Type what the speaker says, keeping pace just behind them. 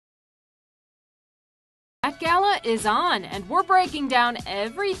Gala is on, and we're breaking down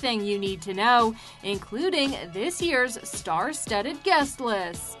everything you need to know, including this year's star-studded guest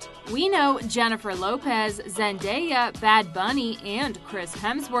list. We know Jennifer Lopez, Zendaya, Bad Bunny, and Chris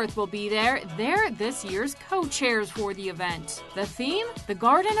Hemsworth will be there. They're this year's co-chairs for the event. The theme? The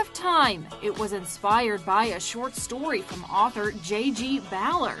Garden of Time. It was inspired by a short story from author J.G.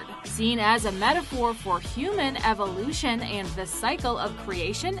 Ballard, seen as a metaphor for human evolution and the cycle of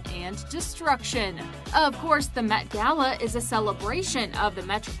creation and destruction. Of course, the Met Gala is a celebration of the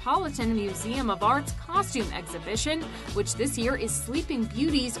Metropolitan Museum of Art's costume exhibition, which this year is Sleeping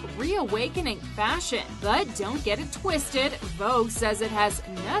Beauty's reawakening fashion. But don't get it twisted, Vogue says it has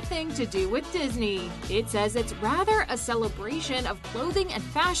nothing to do with Disney. It says it's rather a celebration of clothing and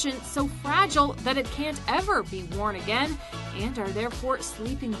fashion so fragile that it can't ever be worn again, and are therefore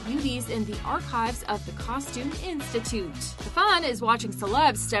sleeping beauties in the archives of the Costume Institute. The fun is watching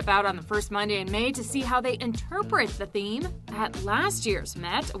celebs step out on the first Monday in May to see how they interpret the theme. At last year's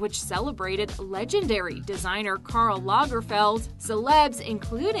Met, which celebrated legendary designer Karl Lagerfeld, celebs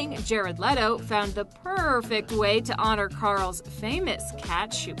including Jared Leto found the perfect way to honor Karl's famous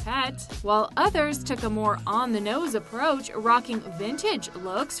cat Choupette, while others took a more on-the-nose approach, rocking vintage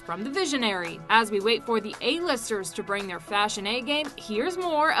looks from the visionary. As we wait for the A-listers to bring their fashion A-game, here's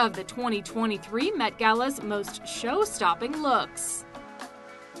more of the 2023 Met Gala's most show-stopping looks.